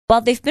Well,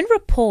 there have been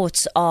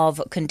reports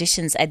of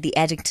conditions at the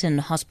Addington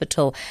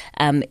Hospital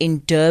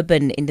in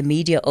Durban in the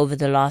media over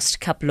the last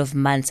couple of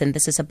months, and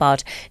this is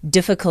about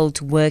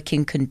difficult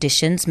working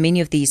conditions. Many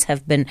of these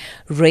have been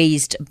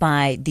raised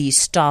by the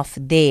staff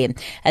there.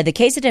 The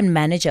KZN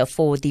manager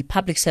for the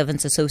Public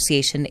Servants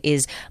Association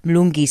is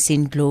Mlungisi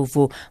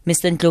Ndlovu.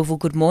 Mr. Ndlovu,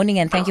 good morning,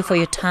 and thank you for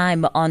your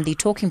time on the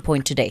Talking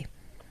Point today.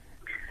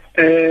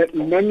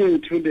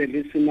 Morning to the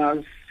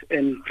listeners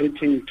and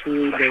greeting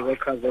to the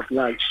workers at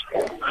large.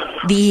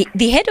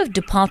 The head of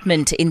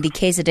department in the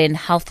KZN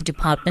Health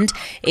Department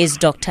is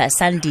Dr.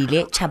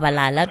 Sandile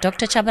Tshabalala.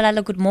 Dr.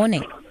 Tshabalala, good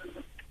morning.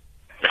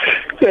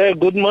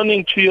 Good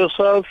morning to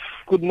yourself.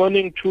 Good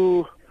morning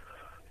to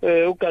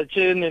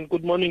Ukachen, and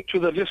good morning to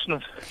the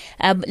listeners.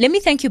 Let me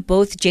thank you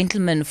both,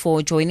 gentlemen,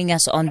 for joining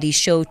us on the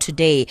show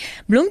today.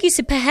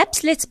 Mlungisi,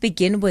 perhaps let's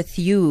begin with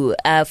you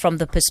from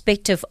the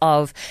perspective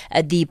of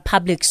the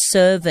public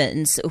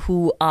servants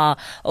who are,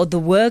 or the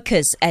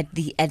workers at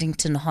the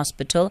Addington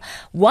Hospital.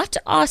 What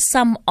are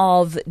some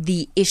of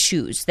the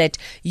issues that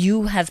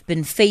you have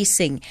been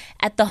facing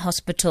at the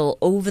hospital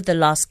over the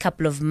last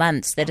couple of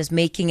months that is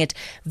making it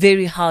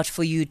very hard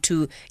for you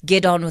to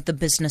get on with the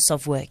business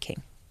of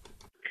working?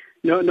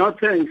 No,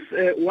 thanks.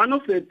 One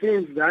of the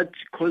things that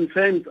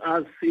concerns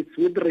us is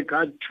with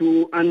regard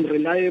to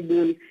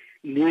unreliable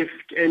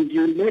lift, and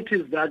you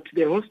notice that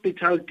the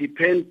hospital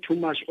depends too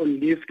much on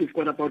lift. We've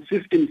got about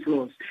 15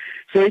 floors.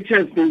 So it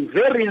has been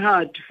very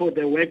hard for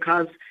the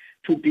workers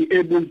to be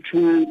able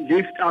to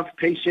lift up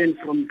patients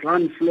from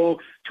ground floor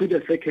to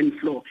the second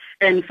floor.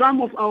 And some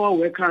of our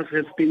workers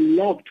have been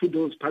locked to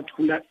those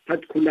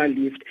particular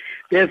lifts.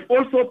 There have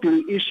also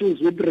been issues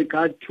with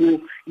regard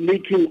to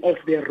leaking of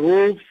the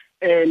roofs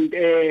and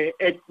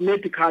at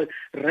medical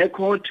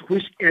record,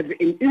 which have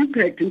an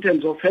impact in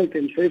terms of health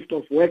and safety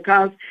of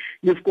workers.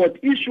 You've got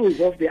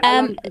issues of the...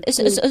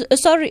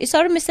 Sorry,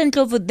 Mr.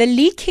 Ndlovu, the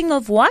leaking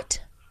of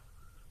what?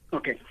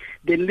 Okay,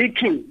 the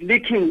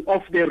leaking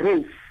of the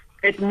roof.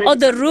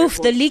 The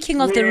roof, the leaking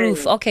of the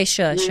roof. Okay,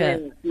 sure. Yes.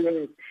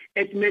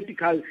 At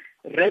medical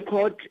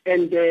record,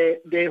 and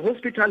the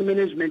hospital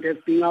management has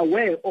been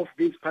aware of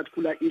these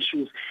particular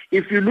issues.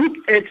 If you look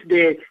at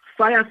the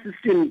fire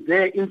system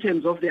there in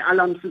terms of the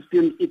alarm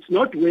system, it's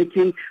not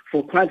working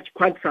for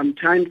quite some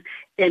time,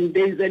 and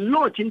there's a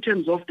lot in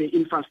terms of the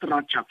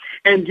infrastructure.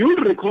 And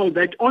you'll recall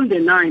that on the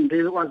 9th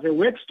there was a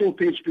work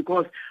stoppage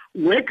because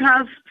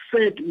workers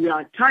said we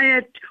are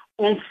tired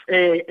of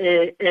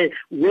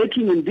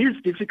working in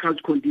these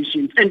difficult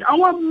conditions. And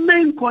our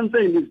main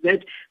concern is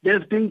that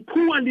there's been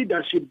poor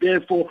leadership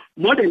there for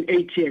more than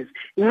 8 years.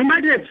 We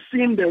might have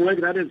seen the work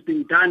that has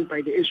been done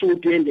by the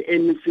HOD and the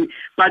NEC,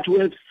 but we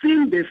have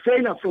seen the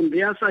failure from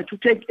their side to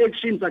take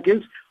actions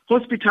against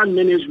hospital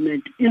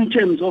management in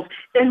terms of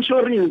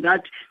ensuring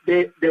that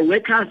the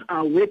workers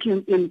are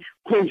working in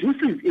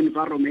conducive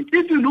environment.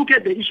 If you look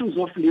at the issues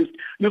of lifts,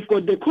 you've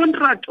got the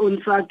contract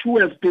on site who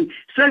have been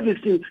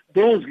servicing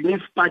those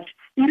lifts, but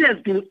it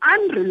has been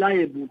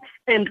unreliable,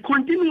 and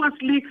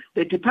continuously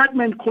the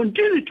department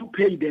continued to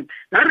pay them.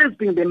 That has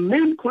been the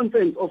main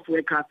concern of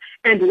workers.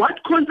 And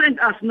what concerns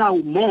us now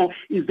more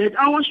is that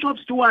our shop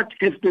steward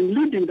has been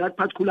leading that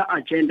particular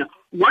agenda.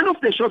 One of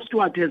the shop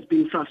stewards has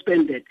been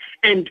suspended.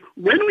 And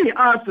when we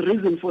asked the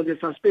reason for the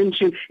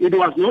suspension, it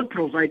was not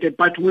provided.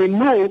 But we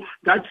know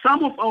that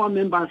some of our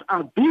members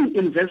are being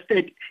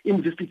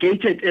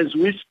investigated as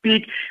we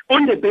speak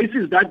on the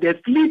basis that they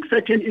leak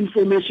certain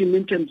information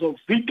in terms of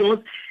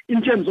videos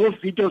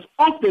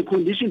of the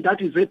condition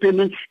that is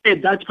happening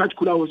at that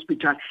particular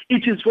hospital.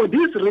 It is for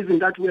this reason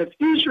that we have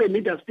issued a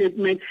media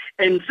statement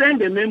and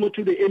sent a memo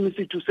to the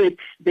MEC to say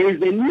there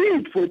is a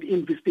need for the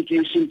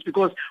investigations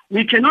because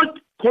we cannot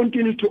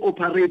continue to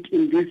operate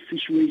in this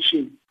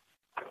situation.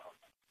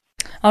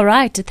 All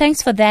right.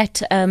 Thanks for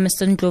that,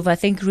 Mr. Ndlovu. I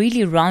think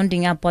really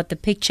rounding up what the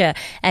picture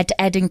at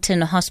Addington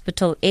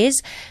Hospital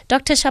is.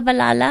 Dr.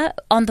 Tshabalala,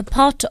 on the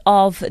part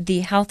of the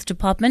health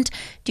department,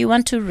 do you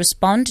want to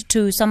respond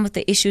to some of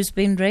the issues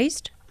being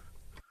raised?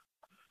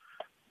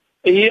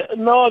 Yeah,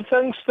 no,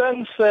 thanks.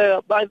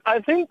 But I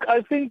think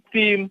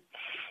the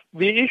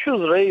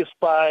issues raised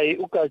by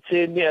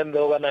Ukacheni and the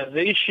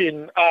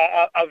organization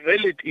are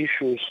valid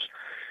issues.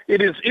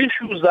 It is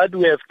issues that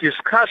we have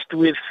discussed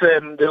with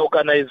the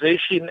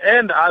organization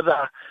and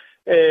other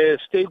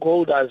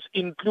stakeholders,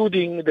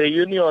 including the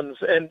unions,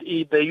 and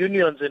the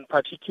unions in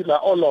particular,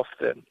 all of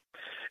them.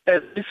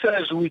 As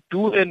we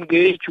do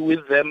engage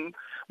with them,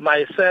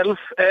 myself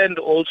and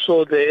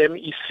also the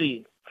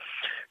MEC.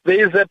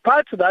 There is a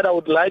part that I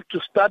would like to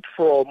start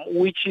from,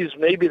 which is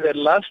maybe the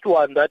last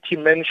one that he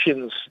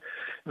mentions,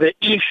 the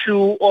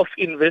issue of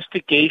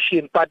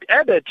investigation, but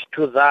added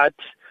to that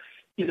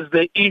is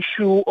the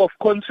issue of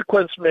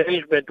consequence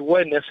management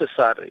where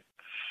necessary.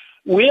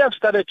 We have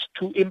started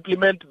to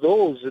implement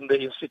those in the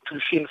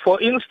institution. For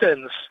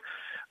instance,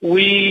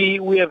 we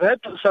have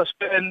had to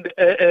suspend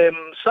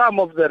some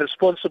of the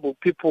responsible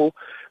people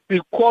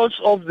because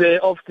of the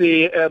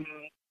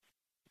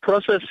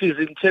processes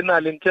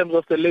internal in terms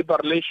of the Labor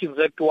Relations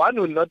Act. One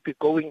will not be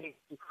going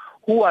into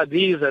who are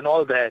these and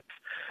all that.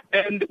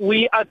 And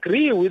we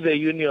agree with the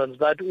unions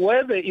that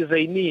where there is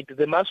a need,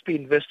 there must be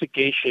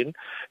investigation.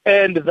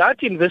 And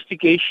that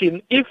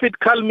investigation, if it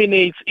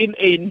culminates in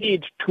a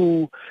need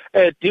to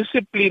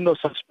discipline or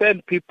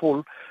suspend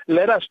people,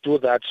 let us do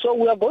that. So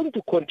we are going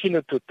to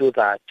continue to do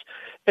that.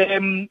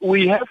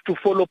 We have to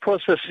follow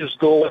processes,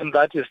 though, when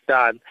that is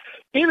done.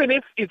 Even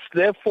if it's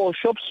there for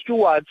shop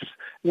stewards,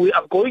 we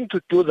are going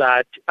to do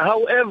that.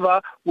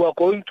 However, we are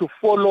going to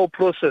follow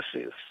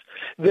processes.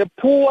 The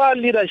poor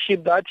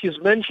leadership that he's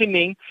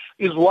mentioning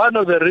is one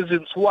of the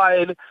reasons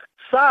why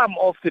some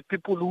of the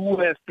people who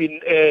have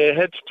been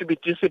had to be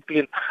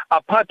disciplined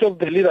are part of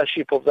the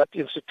leadership of that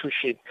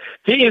institution.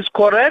 He is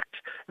correct.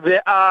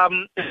 There are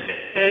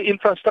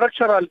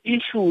infrastructural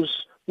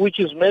issues which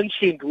is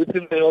mentioned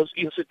within the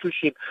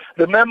institution.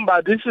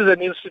 Remember, this is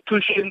an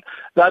institution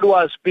that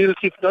was built,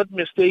 if not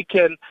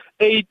mistaken,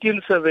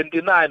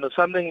 1879 or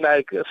something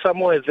like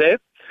somewhere there.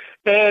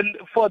 And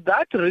for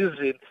that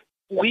reason,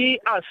 we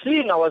are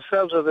seeing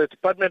ourselves as the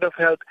Department of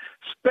Health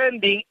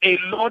spending a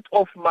lot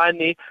of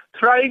money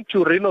trying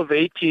to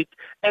renovate it,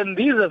 and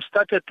these have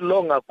started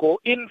long ago.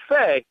 In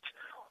fact,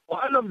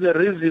 one of the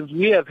reasons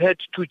we have had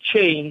to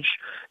change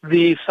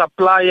the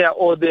supplier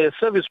or the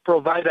service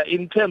provider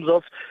in terms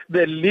of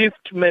the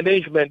lift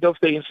management of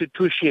the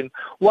institution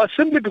was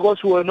simply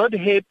because we were not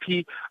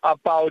happy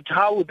about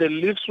how the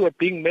lifts were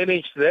being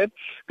managed there,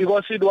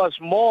 because it was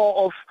more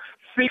of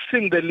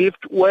fixing the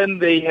lift when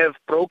they have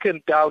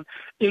broken down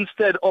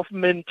instead of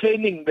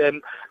maintaining them,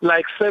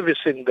 like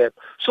servicing them.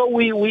 So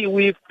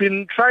we've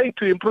been trying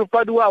to improve,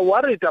 but we are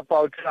worried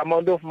about the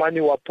amount of money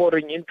we're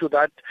pouring into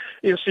that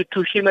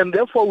institution, and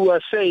therefore we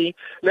are saying,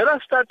 let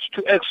us start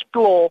to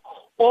explore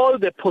all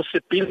the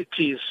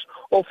possibilities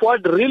of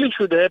what really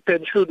should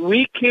happen. Should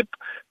we keep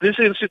this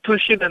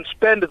institution and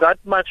spend that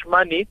much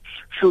money?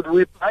 Should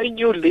we buy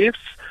new lifts?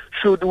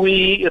 Should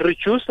we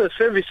reduce the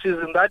services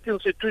in that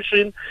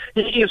institution?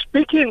 He is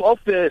speaking of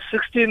the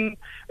 16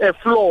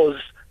 floors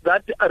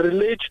that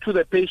relate to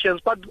the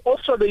patients, but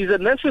also there is a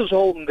nurses'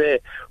 home there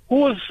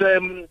whose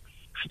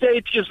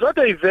state is not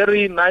a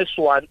very nice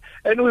one,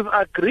 and we've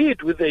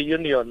agreed with the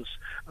unions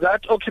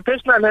that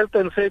occupational health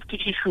and safety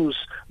issues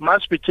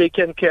must be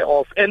taken care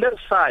of. And as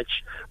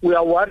such, we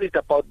are worried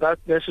about that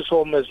nurses'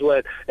 home as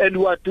well. And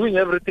we are doing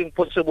everything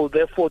possible,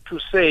 therefore, to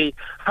say,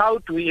 how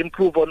do we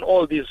improve on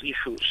all these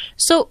issues?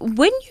 So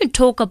when you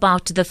talk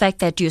about the fact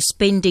that you're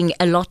spending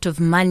a lot of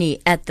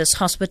money at this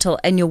hospital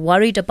and you're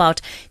worried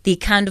about the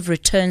kind of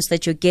returns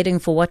that you're getting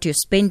for what you're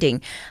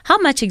spending, how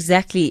much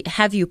exactly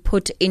have you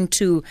put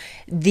into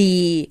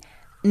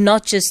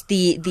not just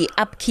the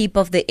upkeep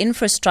of the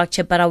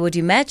infrastructure, but I would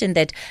imagine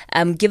that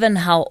given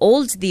how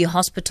old the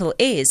hospital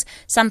is,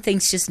 some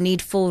things just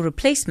need full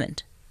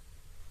replacement?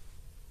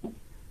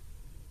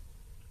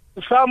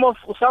 Some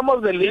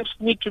of the lifts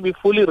need to be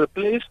fully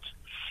replaced.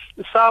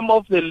 Some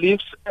of the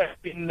lifts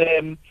have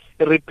been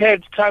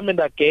repaired time and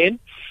again.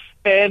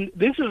 And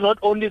this is not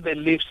only the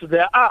lifts.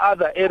 There are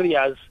other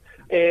areas.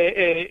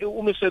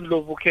 Mlungisi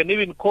Ndlovu can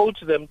even quote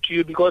them to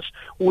you because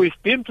we've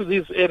been to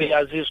these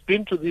areas, he's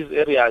been to these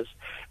areas.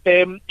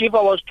 If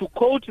I was to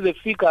quote the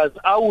figures,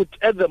 I would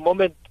at the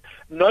moment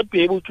not be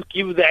able to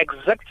give the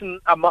exact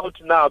amount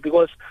now,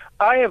 because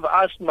I have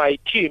asked my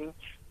team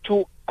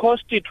to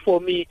cost it for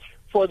me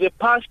for the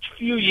past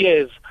few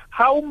years.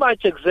 How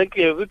much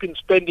exactly have we been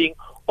spending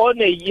on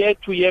a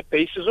year-to-year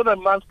basis, on a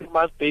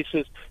month-to-month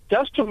basis,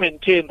 just to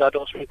maintain that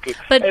hospital?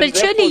 But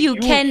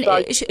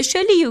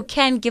surely you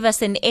can give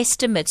us an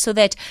estimate so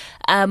that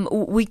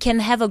we can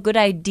have a good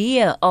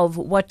idea of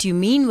what you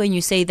mean when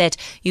you say that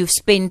you've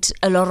spent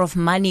a lot of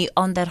money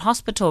on that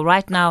hospital.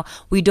 Right now,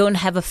 we don't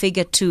have a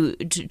figure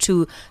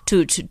to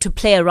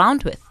play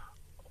around with.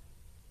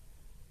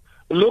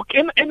 Look,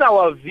 in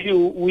our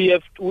view, we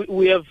have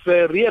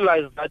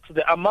realized that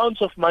the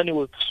amounts of money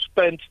we've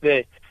spent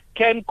there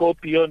can go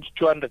beyond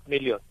 200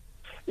 million.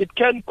 It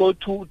can go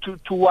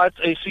towards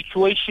a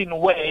situation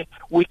where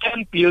we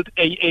can build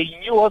a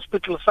new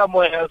hospital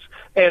somewhere else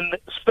and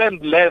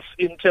spend less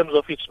in terms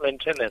of its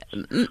maintenance.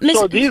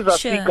 So these are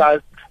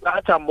figures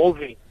that are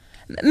moving.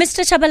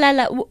 Mr.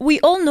 Tshabalala, we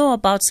all know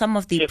about some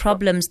of the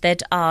problems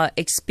that are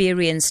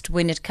experienced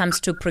when it comes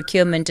to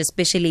procurement,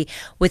 especially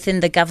within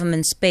the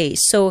government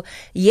space. So,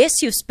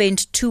 yes, you've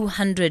spent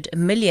 200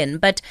 million,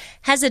 but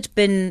has it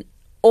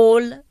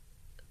all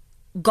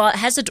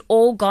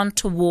gone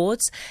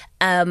towards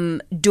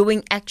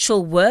doing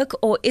actual work,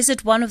 or is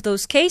it one of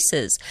those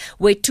cases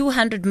where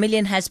 200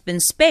 million has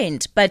been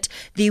spent, but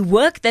the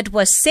work that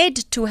was said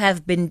to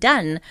have been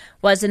done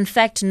was in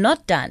fact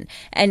not done?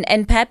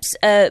 And perhaps,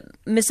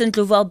 Ms.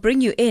 Ndlovu, I'll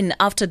bring you in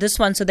after this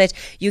one so that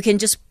you can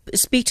just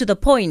speak to the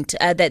point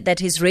that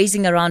he's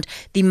raising around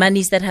the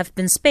monies that have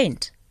been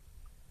spent.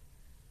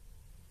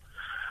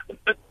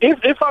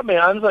 If I may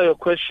answer your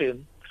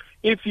question,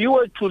 if you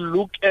were to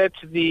look at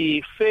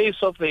the face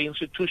of the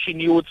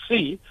institution, you would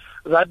see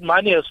that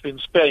money has been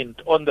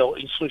spent on the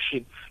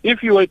institution.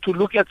 If you were to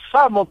look at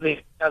some of the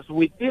areas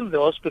within the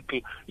hospital,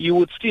 you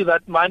would see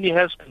that money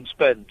has been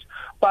spent.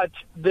 But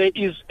there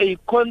is a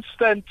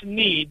constant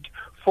need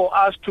for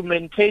us to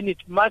maintain it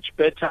much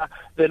better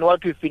than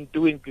what we've been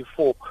doing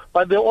before.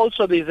 But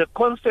there's a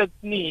constant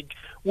need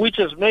which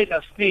has made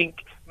us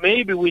think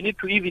maybe we need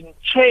to even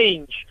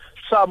change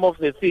some of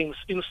the things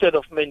instead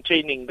of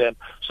maintaining them.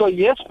 So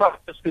yes,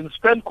 it's been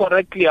spent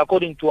correctly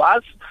according to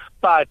us,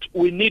 but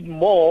we need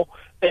more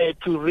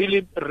to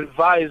really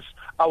revise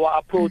our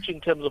approach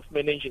in terms of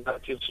managing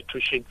that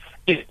institution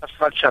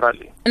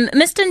structurally.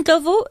 Mr.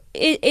 Ndlovu,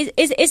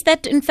 is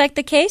that in fact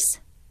the case?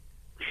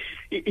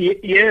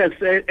 Yes,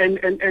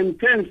 and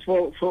thanks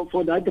for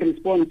that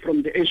response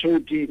from the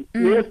HOD.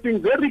 We have been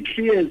very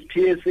clear as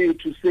PSA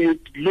to say,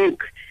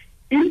 look,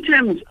 in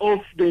terms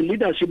of the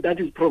leadership that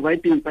is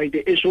provided by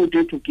the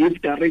HOD to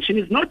give direction,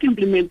 is not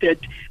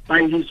implemented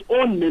by his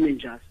own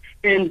managers.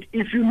 And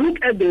if you look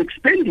at the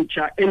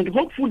expenditure, and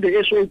hopefully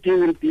the HOD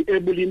will be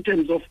able, in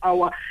terms of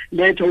our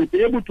letter, will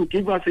be able to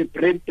give us a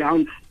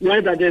breakdown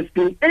whether there's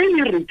been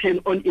any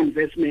return on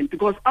investment.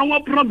 Because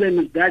our problem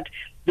is that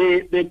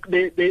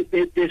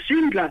the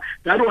Schindler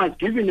that was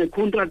given a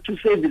contract to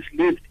service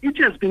lift, it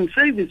has been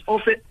serviced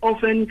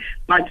often,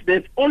 but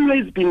there's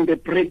always been the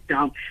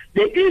breakdown.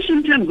 The issue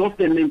in terms of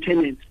the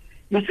maintenance,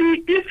 you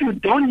see, if you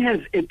don't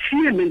have a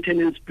clear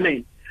maintenance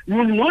plan, you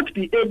will not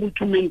be able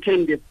to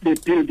maintain the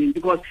building,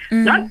 because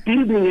that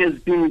building has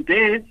been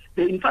there,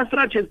 the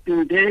infrastructure has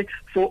been there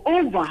for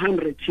over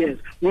 100 years.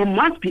 We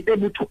must be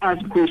able to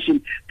ask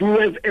questions. Do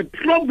we have a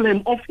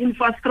problem of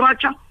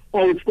infrastructure,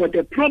 or we've got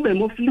a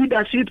problem of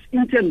leadership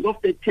in terms of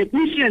the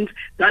technicians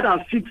that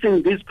are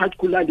fixing these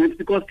particular things?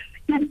 Because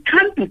it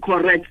can't be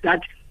correct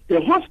that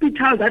the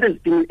hospital that has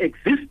been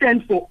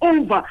existent for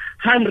over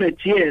 100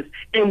 years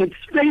and it's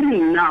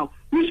failing now,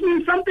 which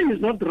means something is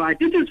not right.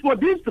 It is for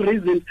these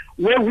reasons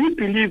where we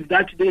believe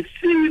that the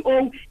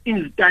CEO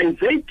is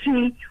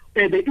diverting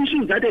the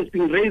issues that has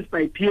been raised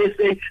by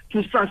PSA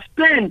to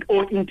suspend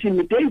or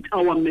intimidate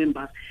our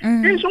members.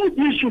 And so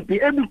we should be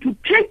able to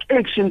take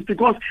actions,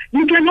 because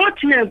you cannot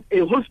have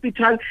a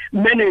hospital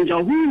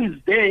manager who is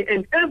there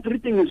and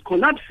everything is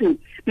collapsing,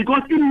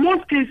 because in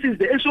most cases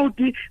the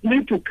HOD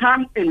need to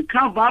come and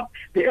cover up,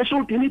 the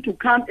HOD need to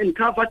come and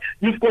cover.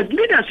 You've got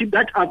leadership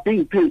that are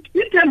being paid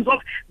in terms of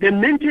the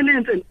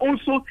maintenance and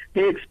also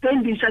the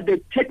expenditure,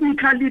 the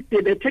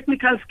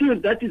technical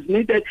skills that is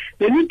needed.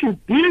 They need to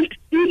build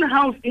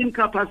in-house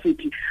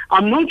incapacity.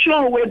 I'm not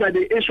sure whether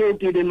the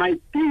HOD, they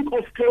might think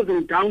of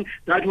closing down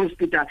that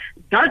hospital.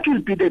 That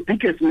will be the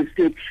biggest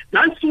mistake.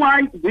 That's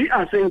why we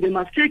are saying they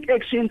must take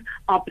actions,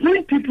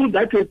 appoint people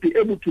that will be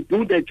able to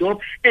do their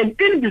job and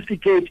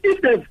investigate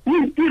if there's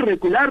been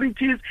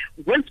irregularities,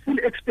 wasteful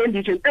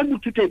expenditure, and able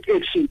to take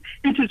action.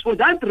 It is for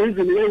that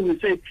reason why we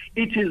said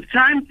it is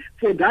time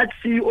for that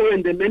CEO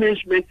and the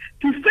management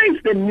to face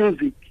the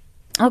music.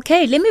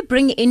 Okay, let me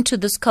bring into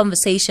this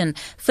conversation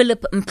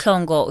Philip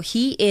Mhlongo.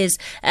 He is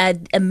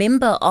a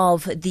member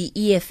of the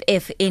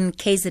EFF in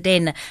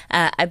KZN.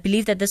 I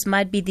believe that this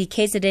might be the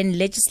KZN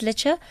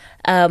legislature.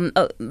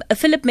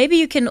 Philip, maybe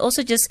you can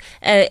also just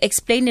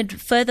explain it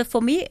further for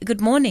me.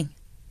 Good morning.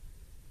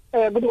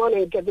 Good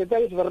morning, Kathy.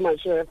 Thanks very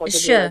much for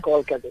taking my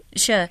call, Kathy.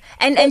 Sure.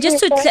 And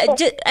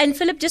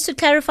Philip, just to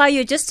clarify,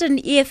 you're just an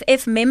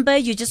EFF member.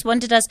 You just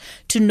wanted us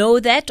to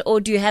know that,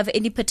 or do you have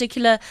any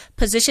particular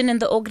position in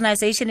the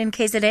organization in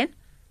KZN?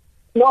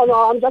 No,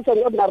 I'm just an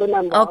ordinary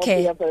member.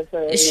 Okay. Of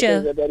EFF,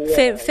 sure.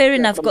 KZN, fair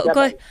enough.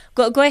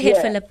 Go ahead,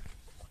 Philip.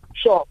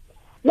 Sure.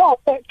 No,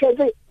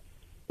 Kathy.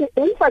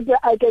 In fact,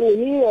 I can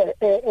hear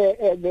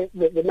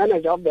the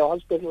manager of the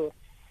hospital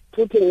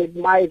putting it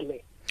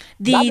mildly.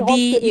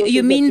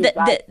 You mean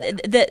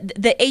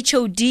the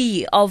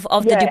HOD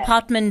of the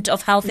Department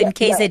of Health in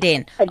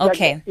KZN? Yeah,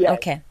 exactly.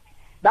 Okay.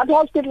 That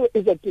hospital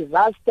is a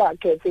disaster,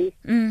 Kathy.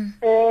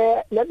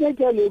 Let me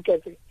tell you,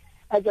 Kathy,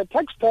 as a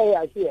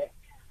taxpayer here,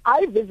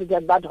 I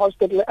visited that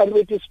hospital and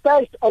we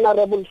dispatched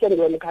Honorable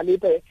Sandile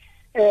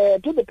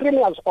Tshabalala to the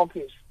Premier's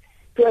office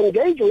to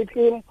engage with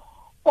him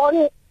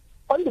on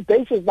the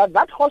basis that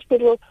that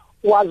hospital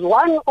is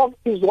one of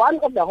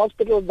the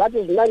hospitals that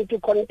is meant to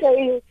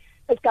contain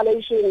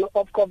escalation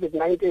of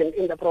COVID-19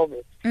 in the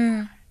province.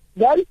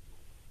 Then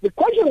the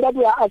question that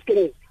we are asking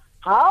is,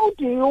 how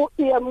do you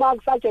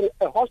earmark such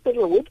a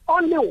hospital with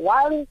only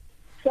one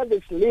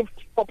service lift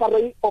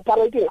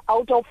operating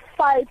out of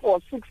 5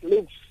 or 6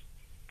 lifts?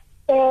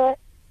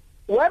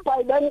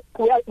 Whereby then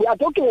we are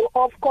talking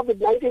of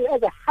COVID-19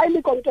 as a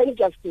highly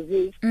contagious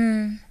disease.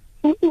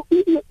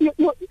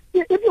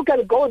 If you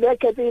can go there,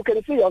 Kathy, you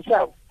can see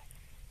yourself.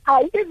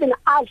 I even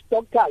asked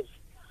doctors,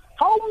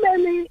 how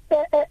many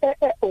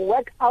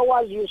work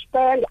hours you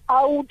spend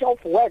out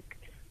of work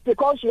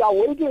because you are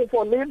waiting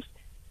for lifts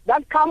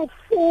that come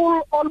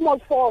full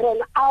almost for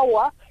an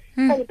hour,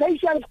 and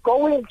patients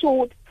going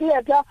to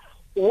theater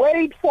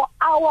wait for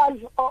hours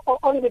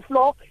on the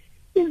floor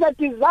is a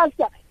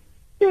disaster.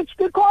 It's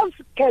because,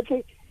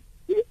 Kathy,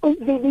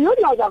 the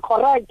unions are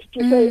correct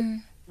to say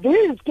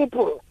these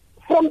people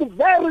from the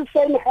very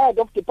same head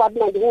of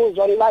department who is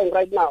online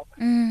right now,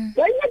 they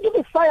need to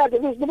be fired,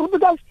 these people,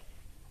 because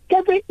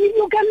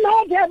you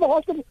cannot have a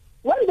hospital.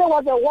 When there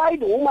was a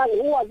white woman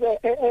who was a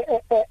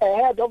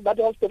head of that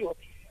hospital,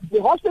 the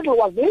hospital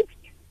was lit,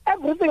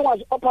 everything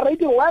was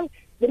operating well.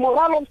 The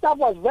morale of staff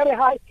was very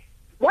high.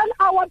 When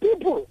our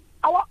people,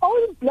 our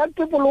own black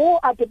people who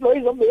are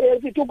employees of the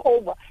ANC took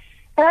over,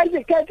 and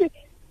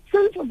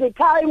since the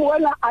time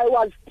when I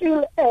was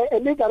still a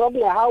leader of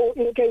the house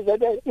in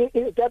KZN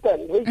in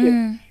Durban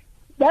region,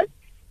 that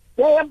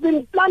they have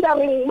been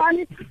plundering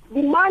money.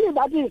 The money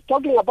that he's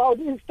talking about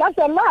is just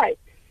a lie.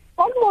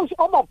 Almost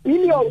over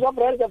billions of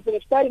rands have been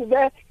spent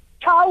there,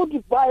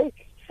 cowed by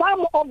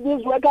some of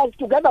these workers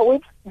together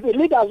with the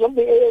leaders of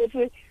the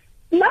ANC.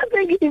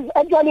 Nothing is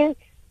actually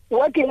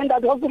working in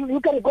that hospital.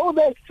 You can go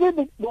there, see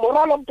the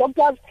morale of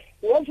doctors,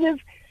 nurses,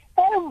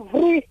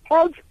 every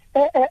health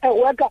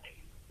worker.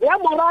 Their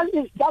morale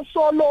is just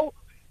so low.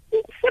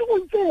 It's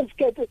simple things,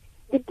 Katie.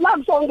 The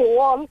plugs on the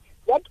wall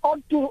that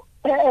ought to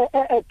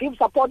give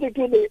support to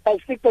the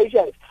sick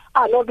patients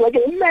are not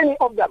working. Many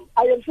of them.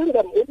 I have seen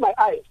them with my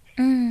eyes.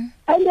 And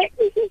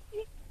it's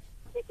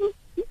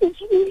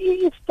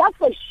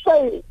just a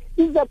shame.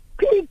 It's a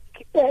pig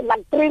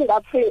latrine,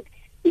 that thing.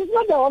 It's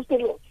not a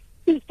hospital.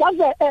 It's just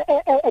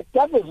a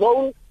death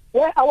zone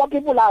where our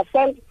people are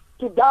sent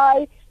to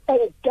die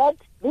and get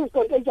these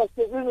contagious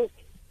diseases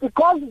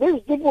because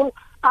these people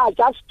are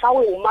just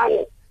chowing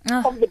money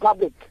of the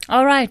public.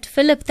 All right,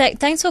 Philip,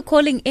 thanks for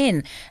calling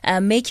in,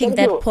 making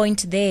that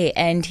point there.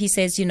 And he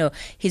says,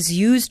 he's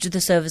used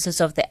the services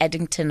of the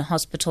Addington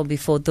Hospital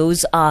before.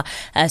 Those are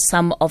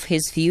some of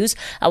his views.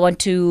 I want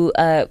to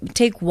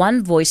take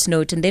one voice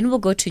note and then we'll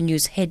go to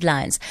news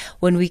headlines.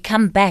 When we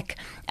come back,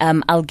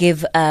 I'll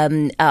give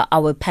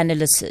our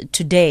panelists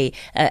today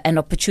an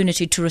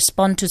opportunity to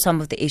respond to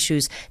some of the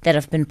issues that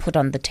have been put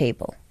on the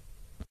table.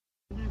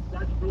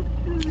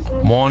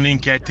 Morning,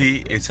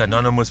 Kathy. It's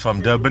Anonymous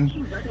from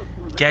Durban.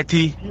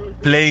 Kathy,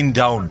 playing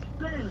down.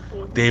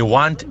 They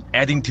want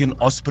Addington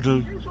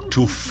Hospital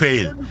to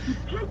fail.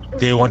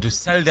 They want to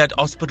sell that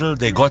hospital.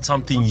 They got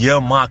something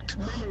earmarked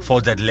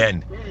for that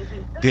land.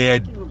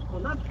 They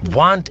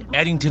want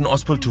Addington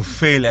Hospital to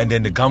fail, and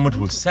then the government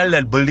will sell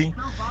that building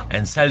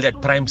and sell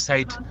that prime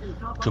site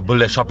to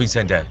build a shopping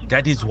center.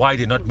 That is why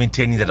they're not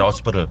maintaining that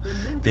hospital.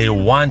 They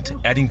want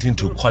Addington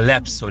to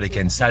collapse so they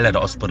can sell that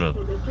hospital.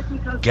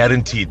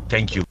 Guaranteed.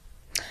 Thank you.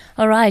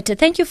 All right.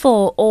 Thank you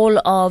for all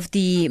of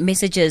the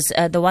messages,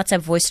 the WhatsApp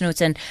voice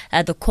notes and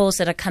the calls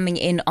that are coming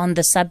in on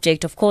the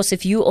subject. Of course,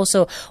 if you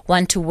also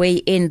want to weigh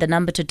in, the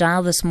number to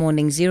dial this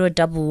morning,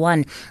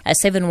 011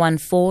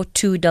 714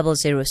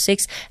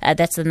 2006.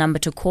 That's the number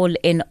to call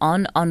in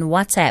on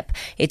WhatsApp.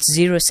 It's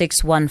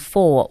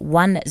 0614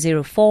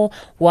 104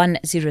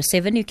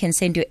 107. You can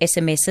send your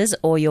SMSs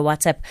or your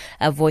WhatsApp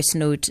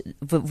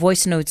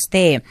voice notes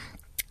there.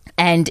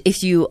 And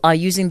if you are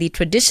using the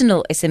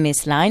traditional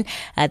SMS line,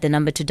 the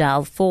number to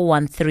dial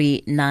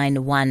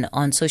 41391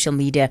 on social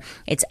media.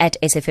 It's at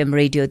SFM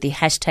Radio, the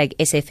hashtag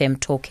SFM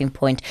Talking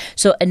Point.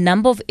 So a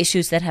number of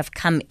issues that have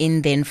come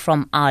in then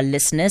from our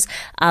listeners.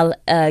 I'll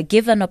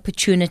give an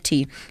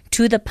opportunity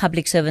to the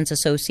Public Servants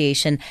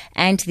Association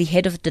and the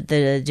head of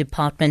the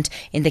department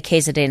in the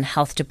KZN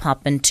Health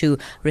Department to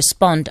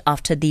respond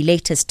after the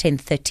latest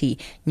 10:30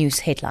 news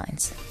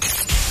headlines.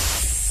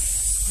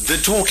 The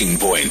Talking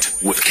Point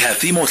with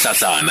Kathy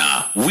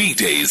Motlatlana.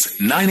 Weekdays,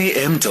 9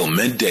 a.m. till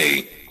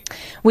midday.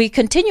 We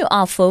continue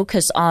our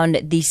focus on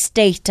the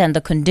state and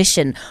the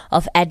condition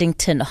of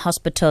Addington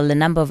Hospital. A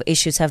number of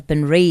issues have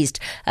been raised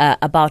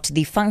about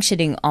the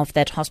functioning of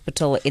that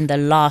hospital in the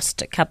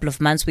last couple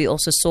of months. We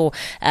also saw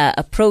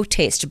a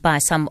protest by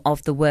some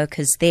of the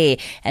workers there,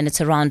 and it's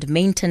around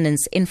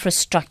maintenance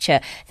infrastructure.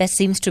 That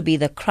seems to be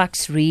the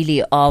crux,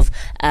 really, of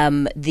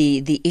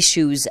the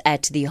issues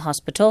at the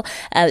hospital.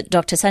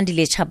 Dr.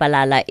 Sandile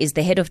Tshabalala is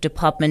the head of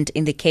department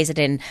in the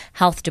KZN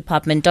Health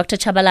Department. Dr.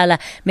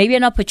 Tshabalala, maybe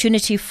an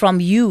opportunity from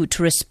you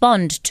to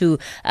respond to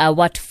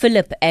what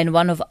Philip and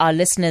one of our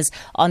listeners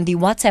on the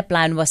WhatsApp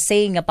line was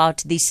saying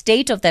about the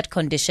state of that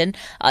condition,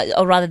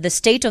 or rather the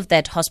state of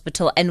that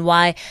hospital, and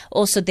why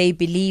also they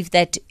believe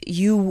that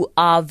you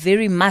are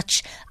very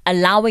much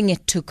allowing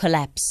it to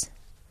collapse.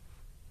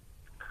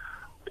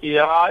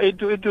 Yeah,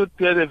 it would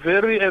be a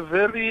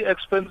very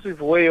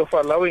expensive way of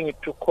allowing it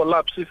to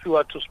collapse if you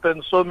were to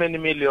spend so many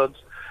millions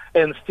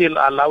and still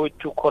allow it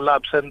to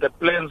collapse. And the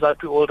plans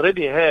that we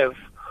already have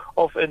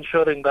of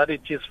ensuring that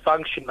it is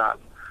functional.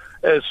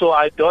 So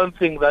I don't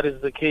think that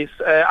is the case.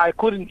 I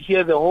couldn't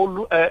hear the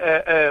whole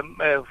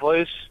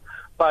voice,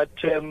 but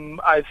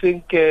I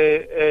think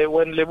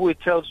when Lebu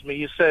tells me,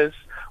 he says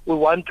we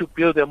want to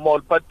build a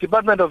mall, but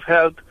Department of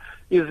Health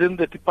is in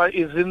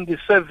the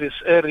service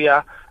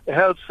area,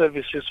 health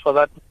services for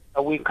that.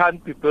 We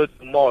can't be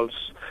building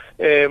malls.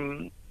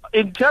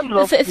 In terms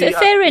of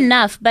fair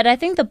enough, but I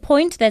think the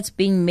point that's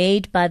being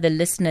made by the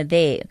listener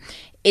there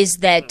is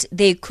that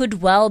there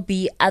could well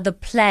be other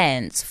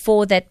plans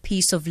for that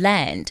piece of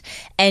land.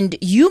 And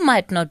you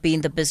might not be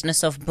in the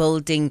business of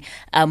building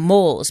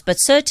malls, but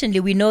certainly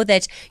we know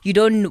that you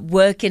don't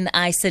work in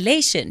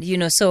isolation,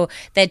 so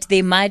that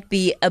there might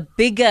be a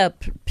bigger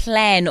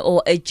plan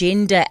or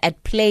agenda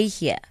at play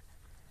here.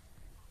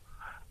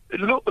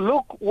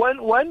 Look,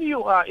 when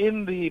you are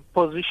in the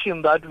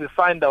position that we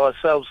find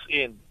ourselves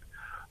in,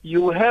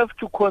 you have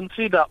to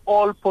consider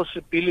all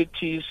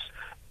possibilities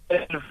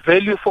and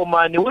value for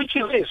money, which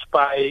is raised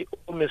by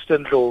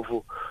Mr.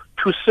 Ndlovu,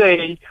 to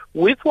say,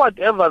 with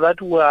whatever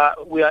that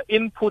we are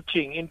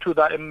inputting into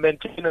the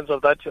maintenance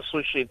of that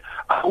institution,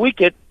 are we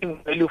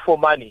getting value for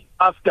money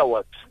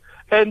afterwards?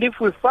 And if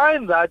we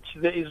find that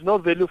there is no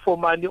value for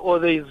money or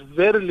there is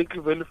very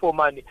little value for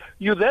money,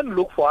 you then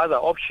look for other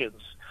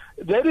options.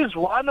 That is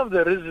one of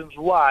the reasons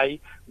why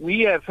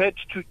we have had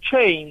to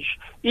change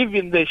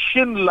even the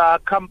Schindler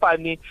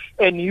company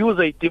and use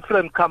a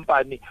different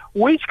company,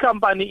 which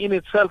company in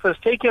itself has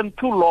taken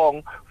too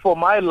long for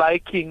my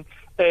liking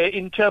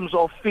in terms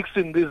of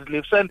fixing these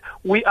lifts, and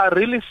we are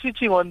really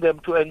sitting on them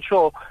to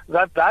ensure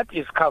that that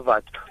is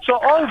covered. So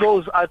all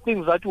those are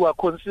things that we are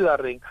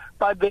considering,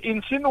 but the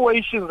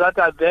insinuations that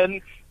are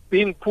then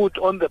being put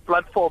on the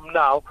platform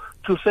now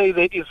to say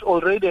there is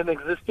already an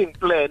existing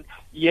plan,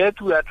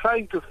 yet we are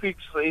trying to fix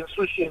the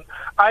institution,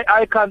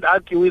 I can't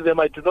argue with them.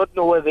 I do not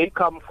know where they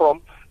come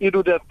from. It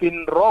would have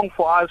been wrong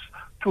for us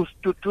to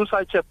do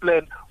such a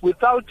plan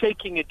without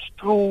taking it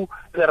through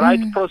the right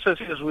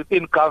processes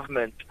within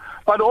government.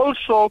 But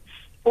also,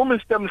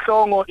 Mr.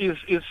 Mhlongo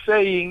is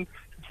saying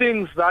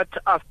things that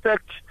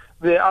affect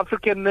the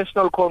African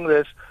National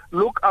Congress.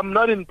 Look, I'm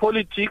not in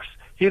politics.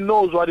 He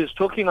knows what he's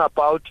talking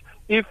about.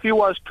 If he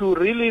was to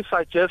really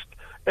suggest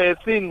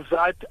things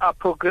that are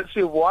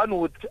progressive, one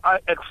would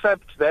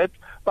accept that,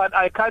 but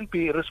I can't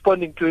be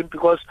responding to him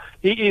because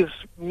he is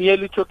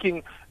merely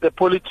talking the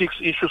politics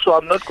issue, so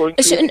I'm not going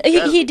to...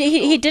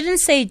 He didn't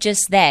say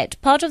just that.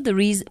 Part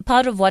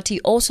of what he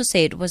also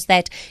said was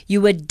that you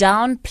were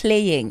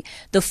downplaying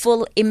the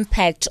full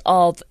impact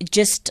of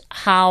just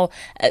how,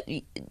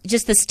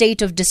 just the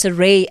state of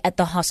disarray at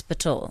the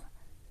hospital.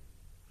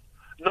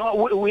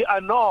 No, we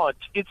are not.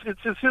 It's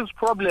his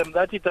problem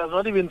that it does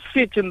not even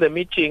sit in the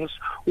meetings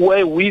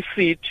where we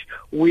sit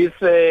with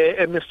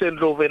Mr.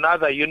 Ndlovu and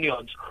other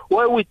unions,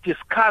 where we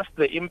discuss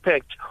the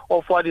impact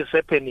of what is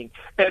happening,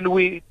 and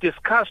we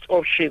discussed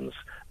options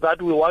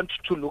that we want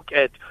to look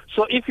at.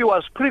 So if he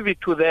was privy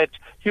to that,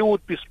 he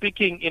would be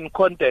speaking in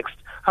context.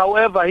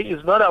 However, he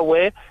is not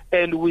aware,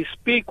 and we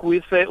speak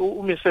with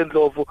Mr.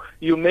 Ndlovu.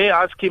 You may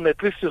ask him,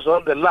 at least he's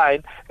on the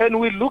line, and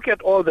we look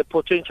at all the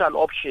potential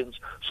options.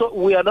 So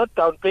we are not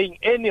downplaying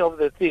any of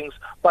the things,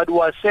 but we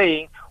are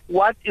saying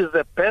what is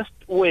the best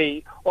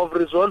way of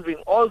resolving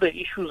all the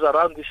issues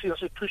around this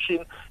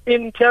institution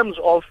in terms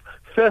of,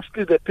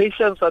 firstly, the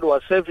patients that we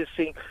are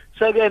servicing,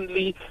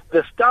 secondly,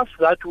 the staff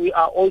that we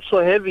are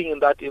also having in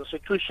that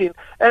institution,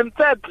 and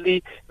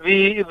thirdly,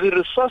 the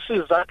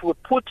resources that we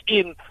put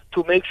in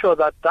to make sure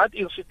that that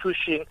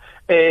institution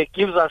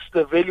gives us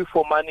the value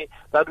for money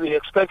that we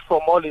expect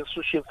from all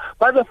institutions.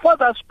 But the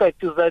fourth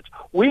aspect is that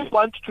we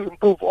want to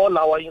improve all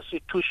our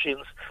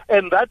institutions,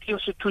 and that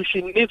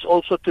institution needs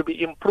also to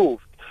be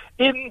improved.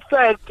 In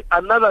fact,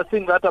 another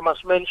thing that I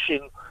must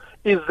mention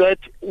is that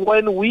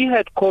when we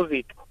had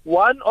COVID,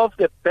 one of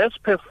the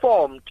best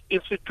performed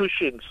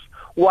institutions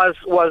was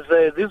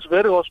this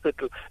very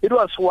hospital. It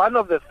was one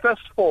of the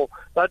first four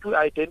that we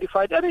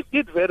identified, and it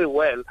did very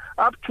well.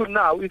 Up to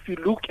now, if you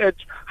look at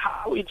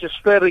how it is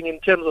faring in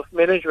terms of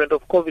management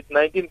of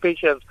COVID-19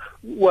 patients,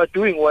 we are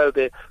doing well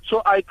there.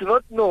 So I do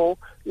not know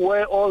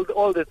where all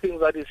the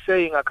things that he's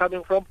saying are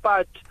coming from,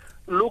 but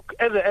look,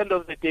 at the end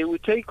of the day, we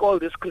take all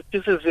this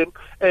criticism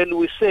and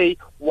we say,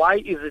 why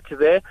is it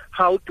there?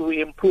 How do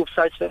we improve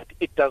such that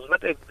it does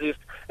not exist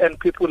and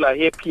people are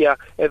happier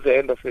at the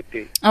end of the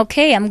day?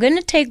 Okay, I'm going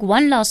to take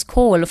one last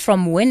call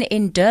from Win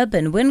in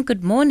Durban. Win,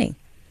 good morning.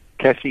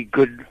 Kathy,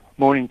 good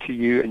morning to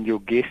you and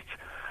your guests.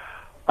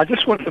 I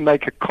just want to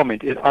make a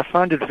comment. I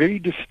find it very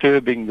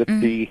disturbing that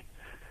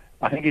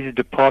I think it's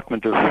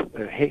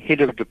a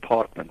head of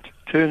department,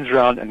 turns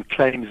around and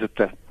claims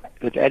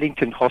that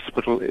Addington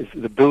Hospital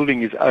the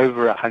building is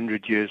over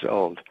 100 years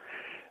old.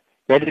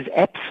 That is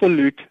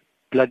absolute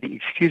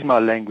excuse my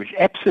language,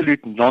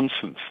 absolute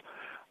nonsense.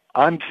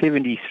 I'm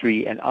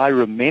 73 and I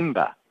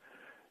remember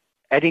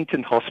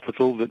Addington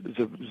Hospital,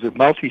 the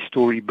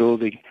multi-story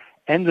building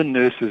and the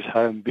nurses'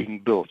 home being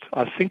built.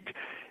 I think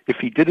if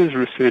he did his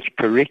research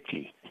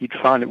correctly, he'd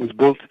find it was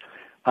built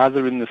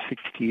either in the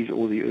 60s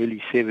or the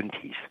early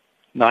 70s,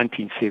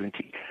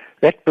 1970.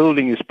 That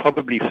building is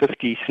probably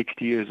 50,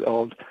 60 years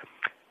old.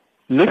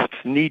 Lifts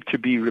need to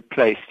be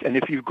replaced, and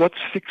if you've got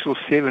 6 or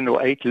 7 or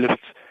 8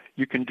 lifts,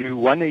 you can do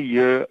 1 a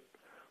year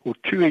or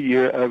 2 a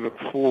year over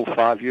 4 or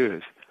 5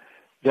 years.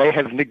 They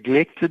have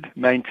neglected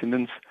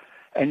maintenance,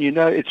 and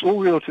it's all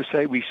real to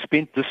say we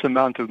spent this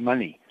amount of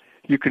money.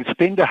 You can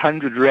spend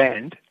 100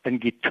 Rand and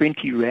get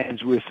 20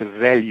 Rands worth of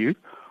value,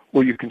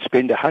 or you can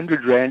spend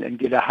 100 Rand and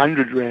get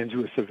 100 Rands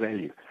worth of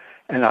value.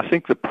 And I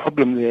think the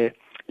problem there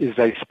is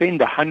they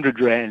spend 100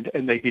 Rand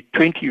and they get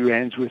 20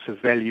 Rands worth of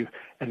value,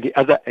 and the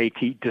other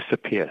 80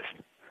 disappears.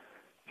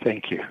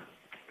 Thank you.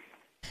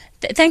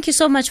 Thank you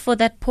so much for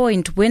that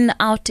point. Win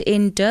out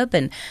in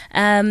Durban.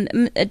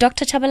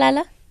 Dr.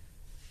 Tshabalala?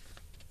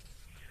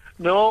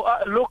 No,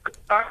 look,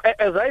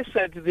 as I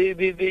said,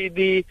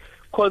 the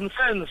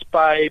concerns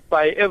by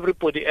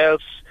everybody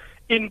else,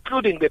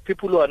 including the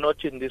people who are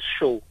not in this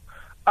show,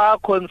 are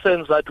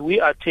concerns that we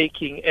are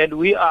taking, and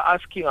we are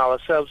asking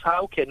ourselves,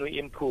 how can we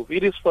improve?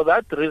 It is for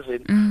that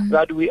reason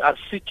that we are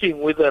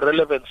sitting with the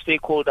relevant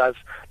stakeholders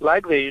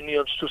like the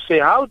unions to say,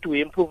 how do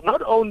we improve,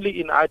 not only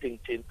in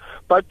Addington,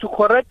 but to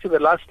correct the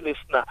last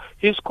listener.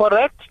 He's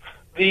correct.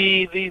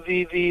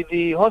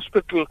 The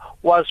hospital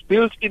was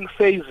built in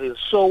phases.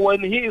 So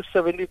when he is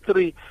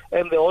 73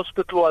 and the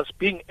hospital was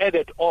being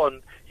added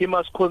on, he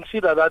must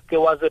consider that there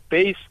was a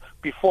base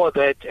before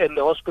that and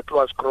the hospital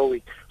was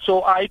growing.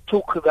 So I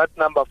took that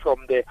number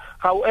from there.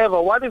 However,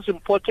 what is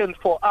important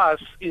for us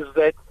is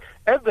that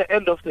at the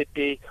end of the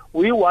day,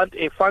 we want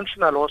a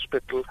functional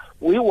hospital.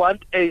 We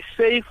want a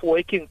safe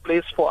working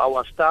place for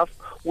our staff.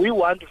 We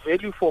want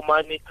value for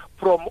money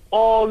from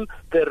all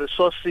the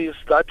resources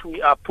that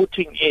we are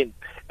putting in.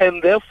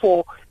 And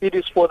therefore, it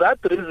is for that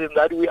reason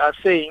that we are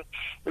saying,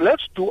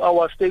 let's do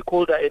our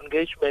stakeholder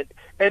engagement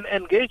and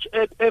engage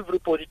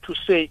everybody to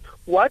say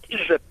what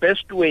is the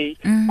best way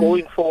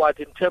going forward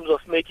in terms of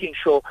making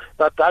sure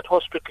that that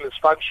hospital is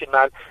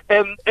functional,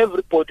 and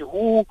everybody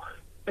who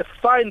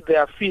find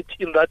their feet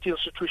in that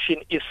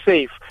institution is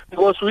safe,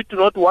 because we do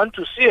not want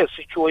to see a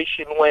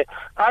situation where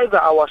either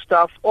our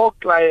staff or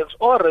clients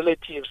or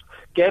relatives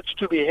get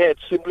to be hurt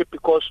simply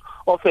because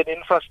of an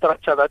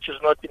infrastructure that is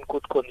not in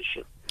good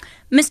condition.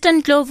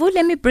 Mr. Ndlovu,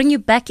 let me bring you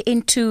back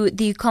into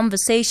the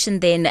conversation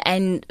then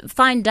and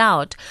find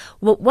out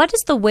what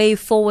is the way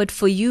forward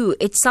for you.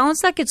 It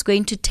sounds like it's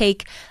going to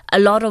take a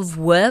lot of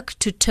work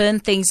to turn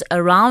things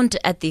around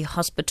at the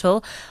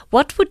hospital.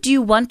 What would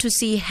you want to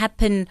see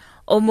happen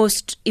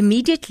almost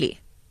immediately?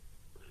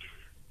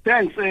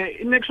 Thanks.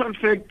 In actual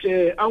fact,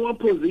 our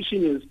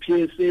position is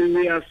PSA.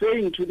 We are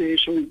saying to the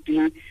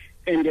HOD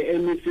and the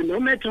MEC, no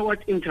matter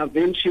what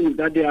interventions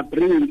that they are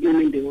bringing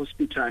in the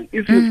hospital,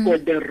 if you've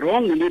got the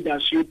wrong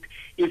leadership,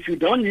 if you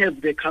don't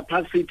have the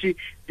capacity,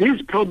 this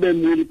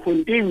problem will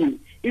continue.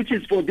 It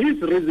is for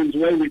these reasons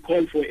why we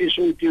call for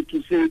HOD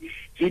to say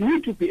he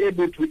need to be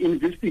able to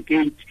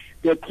investigate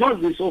the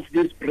causes of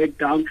this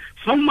breakdown,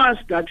 how much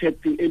that has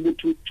been able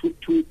to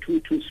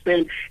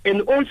spend,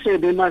 and also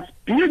they must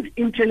build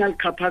internal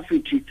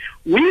capacity.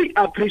 We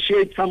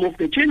appreciate some of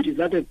the changes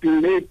that have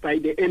been made by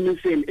the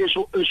MEC and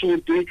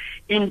HOD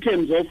in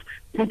terms of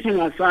putting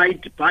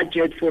aside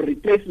budget for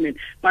replacement.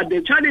 But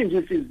the challenge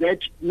is that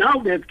now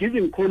they've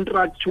given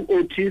contract to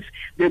OTs.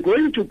 They're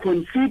going to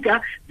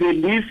configure the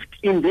lift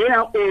in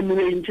their own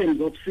way in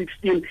terms of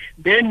 16.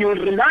 Then you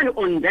rely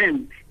on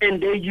them,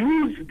 and they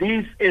use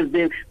this as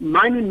the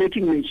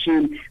money-making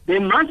machine. They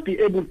must be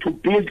able to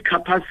build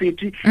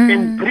capacity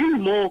and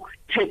bring more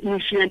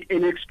technicians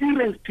and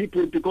experienced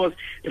people, because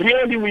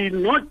really we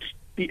will not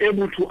be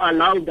able to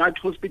allow that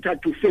hospital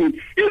to fail.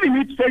 Even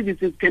if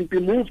services can be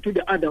moved to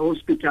the other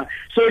hospital.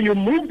 So you're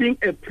moving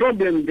a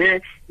problem there.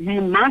 He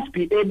must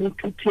be able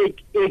to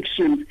take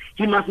actions.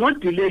 He must not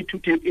delay to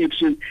take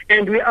actions.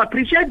 And we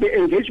appreciate the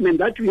engagement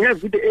that we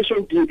have with the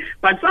HOD.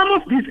 But some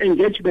of this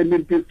engagement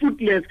will be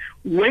fruitless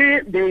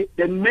where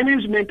the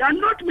management are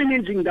not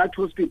managing that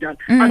hospital.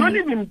 I don't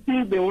even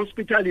think the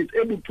hospital is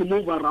able to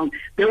move around.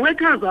 The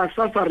workers are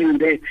suffering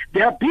there.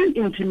 They are being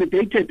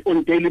intimidated on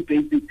a daily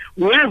basis.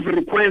 We have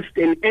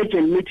requested an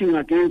urgent meeting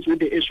against with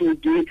the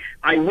HOD.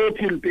 I hope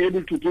he'll be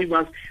able to give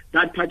us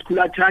that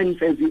particular time,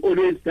 as he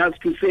always does,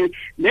 to say,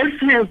 let's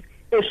have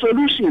a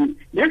solution.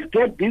 Let's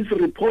get this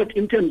report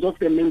in terms of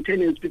the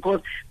maintenance,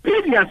 because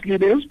previously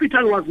the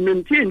hospital was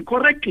maintained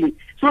correctly.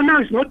 So now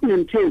it's not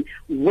maintained.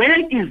 Where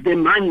is the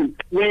money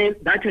where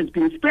that has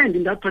been spent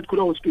in that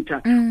particular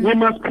hospital? We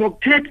must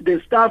protect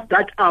the staff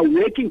that are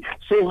working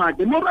so hard.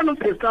 The moral of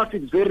the staff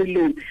is very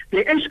low. The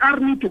HR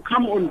need to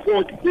come on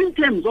board in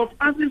terms of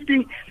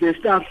assisting the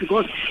staff,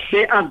 because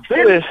they are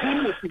very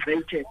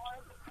motivated.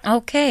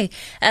 Okay.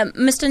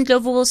 Mr.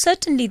 Ndlovu, will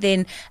certainly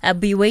then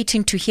be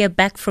waiting to hear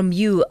back from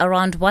you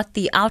around what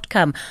the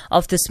outcome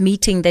of this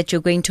meeting that you're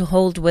going to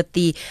hold with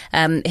the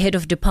head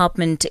of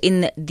department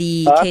in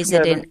the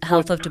KZN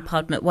Health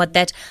Department, what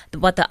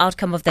the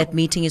outcome of that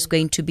meeting is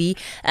going to be.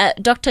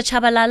 Dr.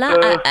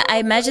 Tshabalala, I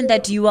imagine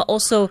that you are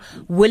also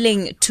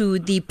willing to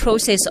the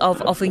process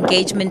of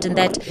engagement, and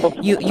that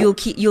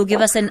you'll give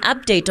us an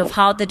update of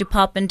how the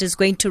department is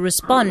going to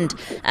respond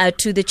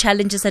to the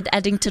challenges at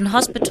Addington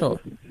Hospital.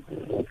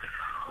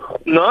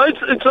 No,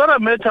 it's not a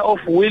matter of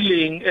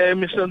willing.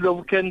 Mr.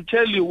 Ndlovu can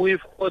tell you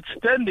we've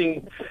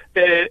outstanding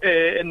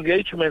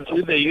engagements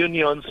with the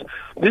unions.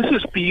 This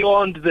is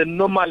beyond the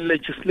normal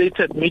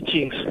legislated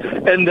meetings.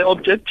 And the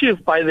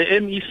objective by the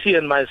MEC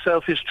and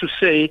myself is to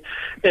say,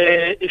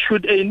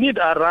 should a need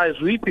arise,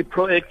 we be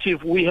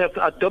proactive. We have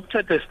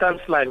adopted a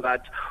stance like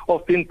that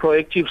of being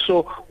proactive.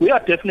 So we are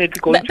definitely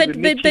going to be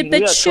meeting.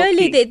 But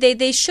surely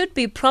there should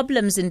be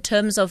problems in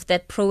terms of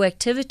that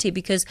proactivity,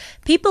 because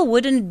people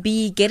wouldn't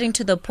be getting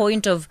to the point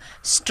of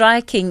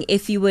striking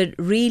if you were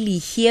really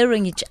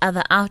hearing each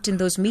other out in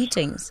those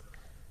meetings.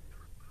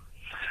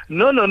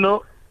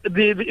 No.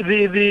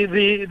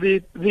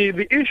 The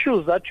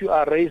issues that you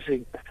are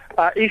raising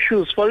are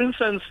issues. For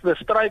instance, the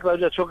strike that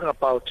you're talking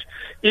about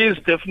is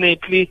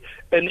definitely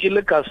an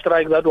illegal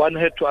strike that one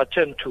had to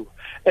attend to.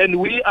 And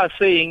we are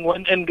saying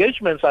when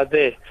engagements are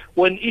there,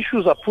 when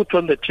issues are put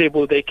on the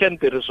table, they can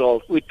be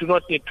resolved. We do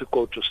not need to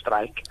go to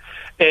strike.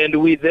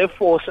 And we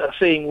therefore are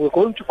saying we're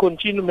going to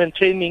continue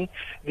maintaining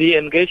the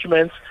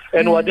engagements,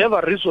 and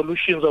whatever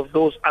resolutions of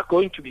those are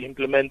going to be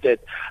implemented.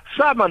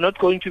 Some are not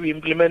going to be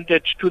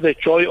implemented to the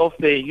joy of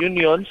the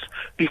unions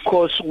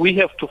because we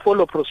have to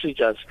follow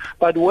procedures.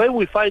 But where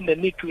we find the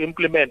need to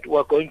implement,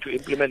 we're going to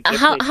implement.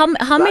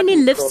 How many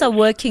lifts are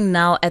working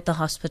now at the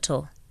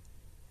hospital?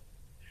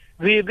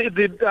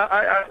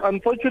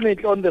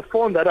 Unfortunately, on the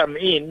phone that I'm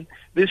in,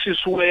 this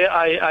is where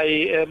I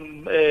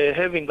am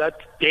having that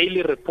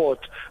daily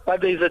report.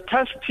 But there is a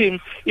task team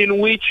in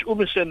which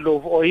Mlungisi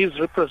Ndlovu or his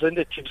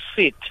representatives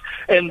sit,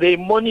 and they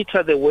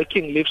monitor the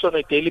working lifts on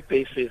a daily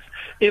basis.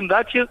 In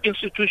that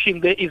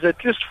institution, there is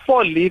at least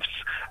 4 lifts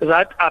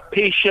that are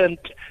patient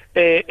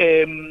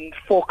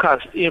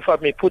forecast, if I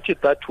may put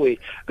it that way.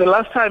 The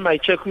last time I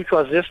checked, which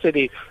was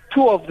yesterday,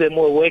 2 of them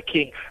were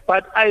working.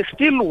 But I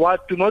still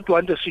do not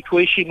want a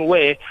situation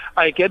where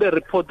I get a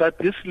report that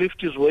this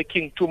lift is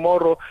working,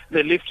 tomorrow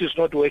the lift is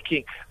not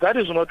working. That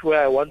is not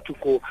where I want to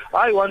go.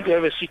 I want to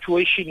have a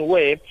situation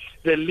where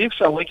the lifts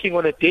are working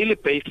on a daily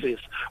basis.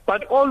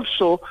 But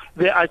also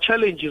there are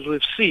challenges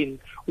we've seen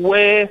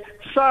where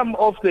some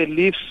of the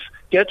lifts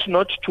get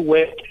not to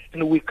work,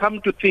 and we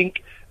come to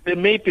think there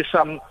may be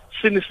some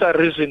sinister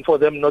reason for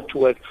them not to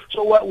work.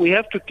 So we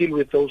have to deal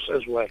with those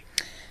as well.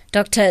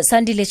 Dr.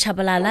 Sandile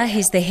Tshabalala,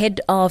 he's the head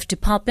of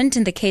department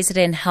in the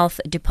KZN Health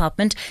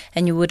Department,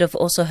 and you would have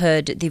also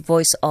heard the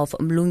voice of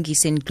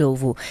Mlungisi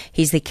Ndlovu.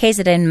 He's the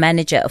KZN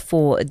manager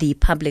for the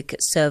Public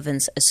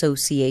Servants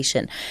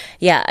Association.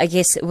 Yeah, I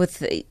guess we're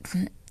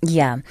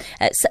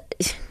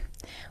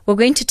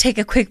going to take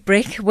a quick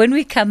break. When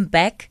we come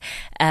back,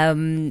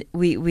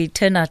 we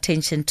turn our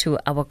attention to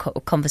our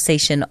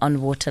conversation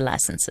on water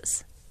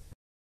licenses.